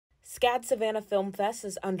SCAD Savannah Film Fest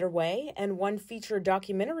is underway, and one feature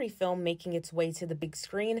documentary film making its way to the big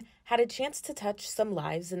screen had a chance to touch some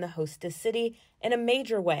lives in the hostess city in a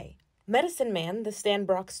major way. Medicine Man, the Stan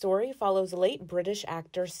Brock story, follows late British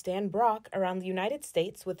actor Stan Brock around the United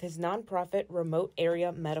States with his nonprofit Remote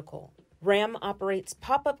Area Medical. RAM operates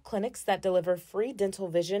pop-up clinics that deliver free dental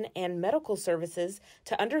vision and medical services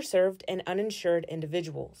to underserved and uninsured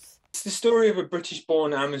individuals. It's the story of a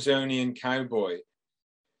British-born Amazonian cowboy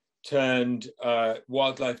turned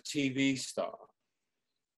wildlife TV star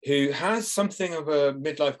who has something of a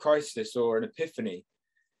midlife crisis or an epiphany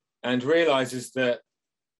and realizes that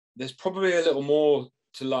there's probably a little more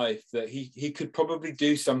to life, that he could probably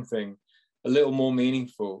do something a little more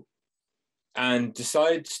meaningful, and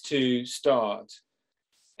decides to start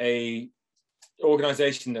a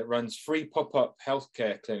organization that runs free pop-up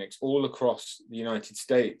healthcare clinics all across the United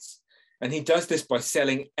States. And he does this by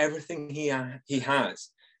selling everything he has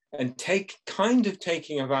and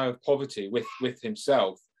taking a vow of poverty with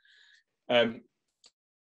himself, and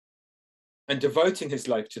devoting his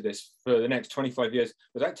life to this for the next 25 years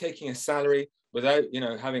without taking a salary, without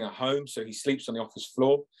having a home, so he sleeps on the office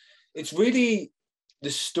floor. It's really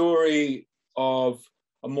the story of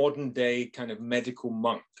a modern day kind of medical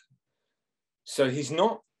monk. So he's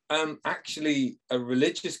not actually a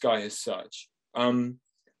religious guy as such.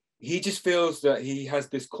 He just feels that he has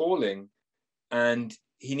this calling and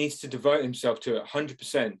he needs to devote himself to it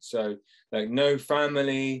 100%. So like no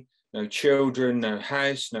family, no children, no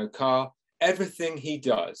house, no car. Everything he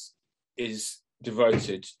does is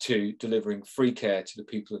devoted to delivering free care to the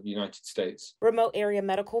people of the United States. Remote Area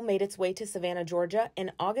Medical made its way to Savannah, Georgia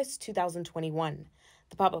in August 2021.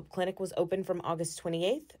 The pop-up clinic was open from August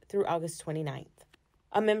 28th through August 29th.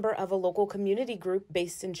 A member of a local community group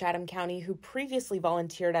based in Chatham County who previously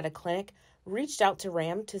volunteered at a clinic reached out to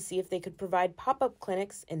RAM to see if they could provide pop-up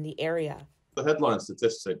clinics in the area. The headline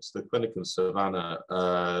statistics, the clinic in Savannah,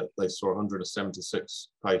 they saw 176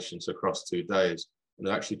 patients across 2 days. And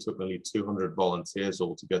it actually took nearly 200 volunteers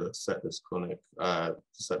altogether to set this clinic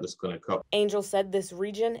up. Angel said this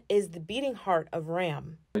region is the beating heart of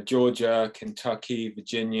RAM. Georgia, Kentucky,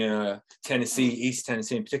 Virginia, Tennessee, East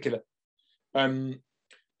Tennessee in particular.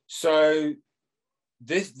 So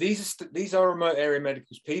these are remote area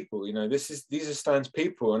medicals people. These are Stan's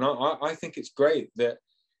people, and I think it's great that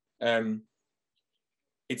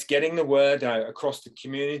it's getting the word out across the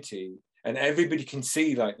community. And everybody can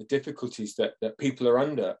see the difficulties that people are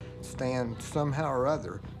under. Stan somehow or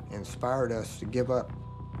other inspired us to give up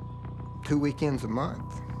 2 weekends a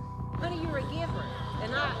month. Honey, you're a giver,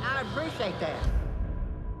 and I appreciate that.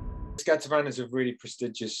 SCAD Savannah is a really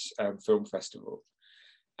prestigious film festival.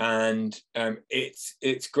 And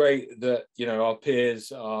it's great that, our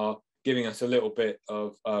peers are giving us a little bit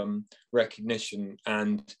of recognition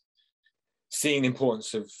and seeing the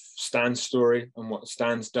importance of Stan's story and what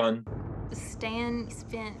Stan's done. Stan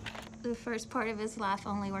spent the first part of his life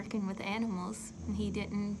only working with animals, and he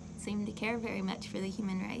didn't seem to care very much for the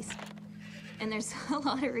human race. And there's a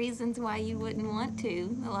lot of reasons why you wouldn't want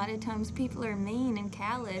to. A lot of times people are mean and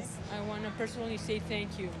callous. I want to personally say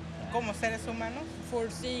thank you. Como seres humanos? For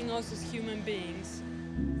seeing us as human beings.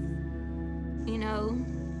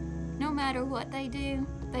 No matter what they do,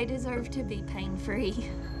 they deserve to be pain-free.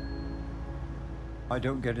 I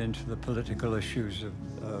don't get into the political issues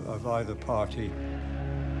of either party.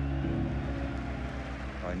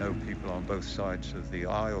 I know people on both sides of the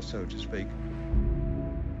aisle, so to speak.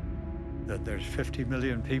 That there's 50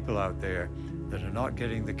 million people out there that are not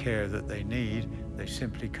getting the care that they need. They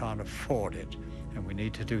simply can't afford it, and we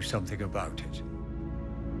need to do something about it.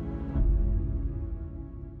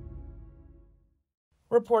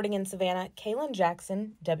 Reporting in Savannah, Kaylin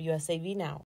Jackson, WSAV Now.